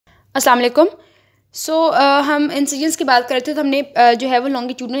अस्सलाम वालेकुम। हम इंसिजन्स की बात कर रहे थे, तो हमने जो है वो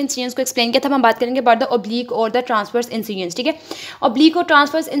लॉन्गिट्यूडनल इंसिजन्स को एक्सप्लेन किया था। हम बात करेंगे अबाउट द ऑब्लिक और द ट्रांसवर्स इंसिजन्स। ठीक है, ऑब्लिक और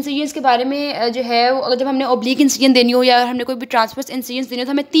ट्रांसवर्स इंसिजन्स के बारे में जो है वो अगर जब हमने ऑब्लिक इंसिजन देनी हो या हमने कोई भी ट्रांसवर्स इंसिजन्स देनी हो,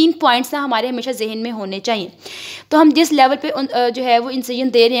 तो हमें 3 पॉइंट्स ना हमारे हमेशा जहन में होने चाहिए। तो हम जिस लेवल पे जो है वो इंसिजन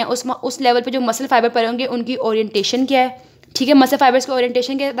दे रहे हैं उस लेवल पर जो मसल फाइबर पड़े होंगे उनकी ओरिएंटेशन क्या है। ठीक है, मसल फाइबर्स को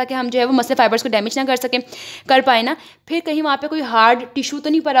ओरिएंटेशन के, ताकि हम जो है वो मसल फाइबर्स को डैमेज ना कर पाए ना। फिर कहीं वहाँ पे कोई हार्ड टिश्यू तो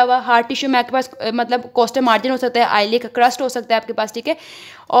नहीं पड़ा हुआ। हार्ड टिश्यू में आपके पास मतलब कोस्टल मार्जिन हो सकता है, आईलिक क्रस्ट हो सकता है आपके पास। ठीक है,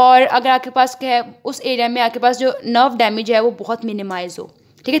 और अगर आपके पास क्या है उस एरिया में आपके पास जो नर्व डैमेज है वो बहुत मिनिमाइज हो।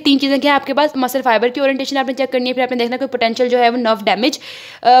 ठीक है, 3 चीज़ें क्या है आपके पास, मसल फाइबर की ओरिएंटेशन आपने चेक करनी है, फिर आपने देखना कोई पोटेंशियल जो है वो नर्व डैमेज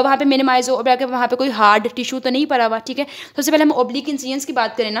वहाँ पे मिनिमाइज हो, और वहाँ पे कोई हार्ड टिश्यू तो नहीं पड़ा हुआ। ठीक है, सबसे पहले हम ऑब्लिक इंसिजन्स की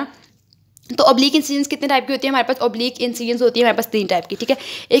बात करें ना, तो ऑब्लिक इंसिजन्स कितने टाइप की होती है हमारे पास। ऑब्लिक इंसिजन्स होती है हमारे पास 3 टाइप की। ठीक है,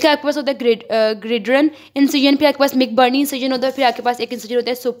 एक आपके पास होता है ग्रिडरन इंसिजन, फिर आपके पास मिक बर्नी इंसिजन होता है, फिर आपके पास एक इंसिजन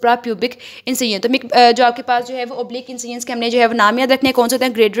होता है सुप्रा प्यूबिक इंसिजन। तो जो आपके पास जो है वो ऑब्लिक इंसिजन्स के हमने जो है वो नाम याद रखने हैं, कौन से होते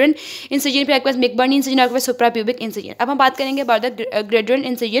हैं, ग्रिडरन इंसिजन, फिर आपके पास मिक बर्नी इंसिजन, आपके पास सुप्रा प्यूबिक इंसिजन। अब हम बात करेंगे अबाउट द ग्रिडरन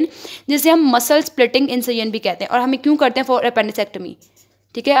इंसिजन, जिसे हम मसल स्प्लिटिंग इंसिजन भी कहते हैं, और हमें क्यों करते हैं, फॉर अपेंडिसेक्टमी।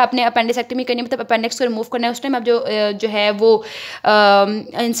 ठीक है, आपने अपेंडिसेक्टमी करनी है, मतलब अपेंडिक्स को रिमूव करना है, उस टाइम आप जो है वो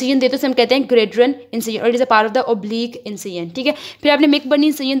इंसिजन देते हैं, हम कहते हैं ग्रेडरन इंसिजन, और it is a part of the oblique incision. ठीक है, फिर आपने मिक बर्नी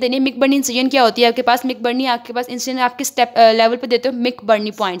इंसिजन देनी है। मिक बर्नी इंसिजन क्या होती है आपके पास, मिक बर्नी आपके पास इंसिजन आपके स्टेप लेवल पे देते हो मिक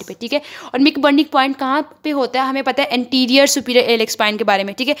बर्नी पॉइंट पे। ठीक है, और मिक बर्नी पॉइंट कहाँ पे होता है, हमें पता है एंटीरियर सुपीरियर इलिक स्पाइन के बारे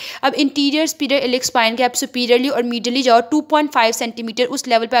में। ठीक है, अब इंटीरियर सुपीरियर इलिक स्पाइन के आप सुपीरियरली और मीडियली जाओ 2.5 सेंटीमीटर उस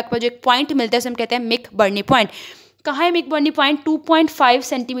लेवल पर आपके पास जो एक पॉइंट मिलता है उसे हम कहते हैं मिक बर्नी पॉइंट। कहाँ है Mick Bernie point, 2.5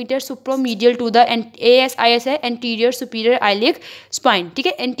 centimetre सुप्रोमीडियल to the ASIS है एंटीरियर सुपीरियर आइलिक स्पाइन। ठीक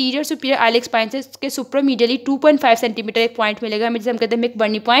है, एंटीरियर सुपीरियर आइलिक स्पाइन से इसके सुप्रोमीडियली 2.5 सेंटीमीटर एक पॉइंट मिलेगा हमें, जिसे हम कहते हैं मिक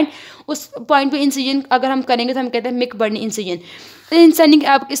बर्नी पॉइंट। उस पॉइंट पे इंसिजन अगर हम करेंगे तो हम कहते हैं मिक बर्नी इंसिजन।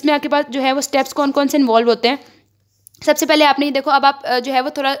 इसमें आपके पास जो है वो स्टेप्स कौन कौन से इन्वॉल्व होते हैं। सबसे पहले आपने ये देखो, अब आप जो है वो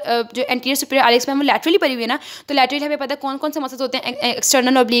थोड़ा जो एंटीरियर सुपीरियर आइलिक स्पाइन वो लैटरली पड़ी हुई है ना, तो लैटरली हमें पता है कौन कौन से मसल्स होते हैं,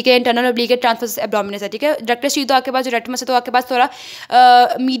 एक्सटर्नल ऑब्लिक है, इंटरनल ऑब्लिक है, ट्रांसवर्स एब्डोमिनस है। ठीक है, रेक्टस शीथ तो आपके पास जो रेक्टम मसल तो आपके पास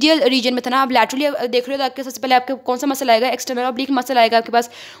थोड़ा मीडियल रीजन में था ना, अब लैटरली देख रहे हो तो आपके सबसे पहले आपके कौन सा मसल आएगा, एक्सटर्नल ऑब्लिक मसल आएगा आपके पास,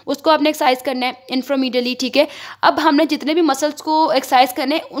 उसको आपने एक्सरसाइज करना है इंफ्रामीडियली। ठीक है, अब हमने जितने भी मसल्स को एक्सरसाइज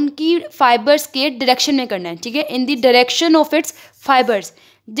करने हैं उनकी फाइबर्स के डायरेक्शन में करना है। ठीक है, in the direction of its fibres,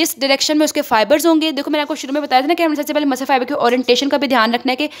 जिस डायरेक्शन में उसके फाइबर्स होंगे। देखो मैंने आपको शुरू में बताया था ना कि हमें सबसे पहले मसल फाइबर के ओरिएंटेशन का भी ध्यान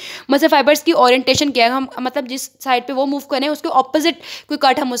रखना है कि मसल फाइबर्स की ओरिएंटेशन क्या है, हम मतलब जिस साइड पे वो मूव करें उसके ऑपोजिट कोई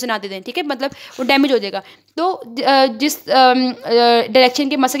कट हम उसे ना दे दें। ठीक है, मतलब वो डैमेज हो जाएगा। तो जिस डायरेक्शन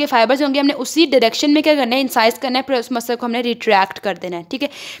के मसल के फाइबर्स होंगे हमने उसी डायरेक्शन में क्या करना है, इंसाइज करना है, फिर उस मसल को हमने रिट्रैक्ट कर देना है। ठीक है,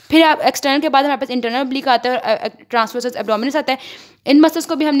 फिर आप एक्सटर्नल के बाद हमारे पास इंटरनल ऑब्लिक आता है और ट्रांसवर्स एब्डोमिनस आता है। इन मसल्स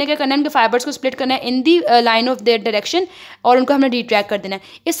को भी हमने क्या करना है, उनके फाइबर्स को स्प्लिट करना है इन दी लाइन ऑफ देयर डायरेक्शन, और उनको हमने रिट्रैक्ट कर देना है।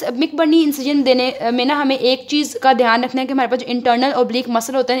 इस मिक बर्नी इंसिजन देने में ना हमें एक चीज़ का ध्यान रखना है कि हमारे पास जो इंटरनल ऑब्लिक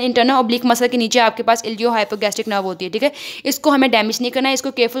मसल होता है, इंटरनल ऑब्लिक मसल के नीचे आपके पास इलियो हाइपोगैस्ट्रिक नर्व होती है। ठीक है, इसको हमें डैमेज नहीं करना है,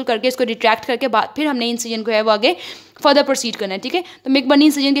 इसको केयरफुल करके इसको रिट्रैक्ट करके बाद फिर हमने इंसिजन को है वो आगे फर्दर प्रोसीड करना है। ठीक है, तो मिक बर्नी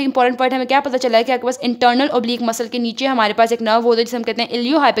इंसिजन के इंपॉर्टेंट पॉइंट हमें क्या पता चला है कि आपके पास इंटरनल ऑब्लिक मसल के नीचे हमारे पास एक नर्व होता है जिसे हम कहते हैं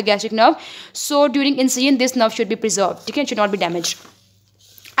इलियो hypogastric nerve. So during incision this nerve should be preserve. ठीक है, शुड नॉट बी डैमेज्ड।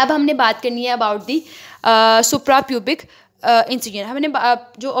 अब हमने बात करनी है about the supra pubic incision. हमने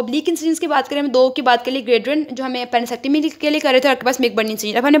जो ऑब्लिक इंसिजन्स की बात करें, हम 2 की बात करें, ग्रेडरन जो हमें अपेंडिसेक्टमी के लिए कर रहे थे, और आपके पास मिक बर्नी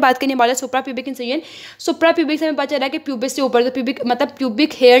इंसिजन। अब हमने बात करनी है सुप्रा प्यूबिक इंसिजन। सुप्रा प्यूबिक से हमें पता चला कि प्यूबिक से ऊपर, तो प्यूबिक मतलब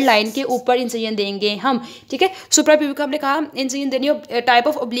प्यूबिक हेयर लाइन के ऊपर इंसिजन देंगे हम। ठीक है, सुप्रा प्यूबिक हमने कहा इंसिजन देनी है type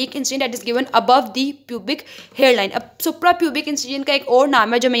of oblique incision that is given above the pubic hair line. अब सुप्रा प्यूबिक इंसिजन का एक और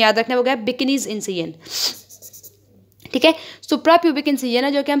नाम है जो हमें याद रखना होगा, बिकनीज इंसिजन। ठीक है, सुप्रा प्यूबिक इंसिजन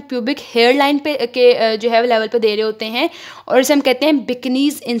है जो कि हम प्यूबिक हेयर लाइन पे के जो है लेवल पे दे रहे होते हैं, और इसे हम कहते हैं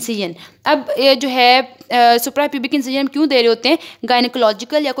बिकनीज इंसिजन। अब ये जो है सुप्रा प्यूबिक इंसिजन हम क्यों दे रहे होते हैं,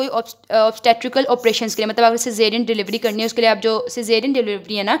 गायनेकोलॉजिकल या कोई ऑब्स्टेट्रिकल ऑपरेशंस के लिए, मतलब अगर सिजेरियन डिलीवरी करनी है उसके लिए, आप जो सिजेरियन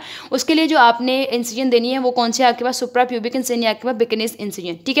डिलीवरी है ना उसके लिए जो आपने इंसिजन देनी है वो कौन सी आपके पास, सुप्रा प्यूबिक इंसिजन या आपके पास बिकनीज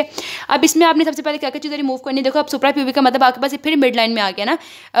इंसिजन। ठीक है, अब इसमें आपने सबसे पहले क्या क्या चीज़ें रिमूव करनी है। देखो अब सुप्रा प्यूबिक का मतलब आपके पास फिर मिड लाइन में आ गया ना,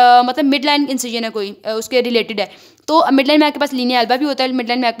 मतलब मिड लाइन इंसिजन है कोई उसके रिलेटेड है, तो मिड लाइन में आपके पास लीनियर एल्बा भी होता है, मिड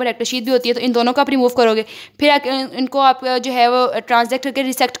लाइन में आपके पास रेक्टस शीथ भी होती है, तो इन दोनों को आप रिमूव करोगे, फिर इनको आप जो है वो ट्रांसजेक्ट करके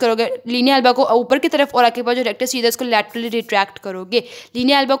रिसेक्ट करोगे लीनियर एल्बा को ऊपर की तरफ, और आपके पास जो रेक्टस शीथ है उसको लैटरली रिट्रैक्ट करोगे।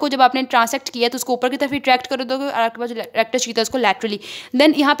 लीनियर एल्बा को जब आपने ट्रांसजेक्ट किया तो उसको ऊपर की तरफ रिट्रैक्ट कर दोगे, और आपके पास जो रेक्टस शीथ है उसको लैटरली।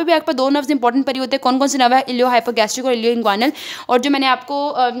 देन यहाँ पे भी आपके पास 2 नर्व्स इंपॉर्टेंट पड़ी होते हैं, कौन कौन से नर्व है, इलियो हाइपोगैस्ट्रिक और इलियो इंग्वानल। और जो मैंने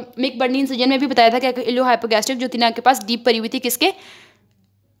आपको मिक बर्नी इंसिजन में भी बताया था कि इलियो हाइपोगैस्ट्रिक जो थी ना आपके पास डीप पड़ी हुई थी,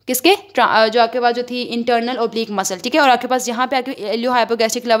 किसके जो आपके पास जो थी इंटरनल ओब्लिक मसल, ठीक है। और आपके पास यहाँ पे आके इलियो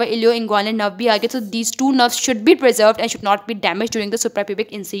हाइपोगैस्ट्रिक अलावा इलियो इंग्वाइनल नर्व भी आ गया। तो these two nerves should be preserved and should not be damage during the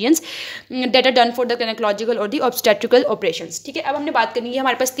suprapubic incisions that are done for the gynaecological और द ऑब्स्टेट्रिकल ऑपरेशंस, ठीक है। अब हमने बात करनी है,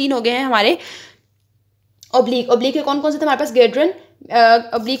 हमारे पास 3 हो गए हैं हमारे ओब्लिक। ओब्लिक के कौन कौन से थे हमारे पास? ग्रेडरन।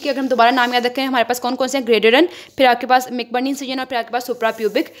 ओब्लिक के अगर हम दोबारा नाम याद रखें, हमारे पास कौन कौन से हैं? ग्रेडरन, फिर आपके पास मिकबर्नी इंसिजन और फिर आपके पास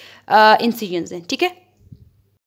सुप्राप्यूबिक इंसिजन्स हैं, ठीक है।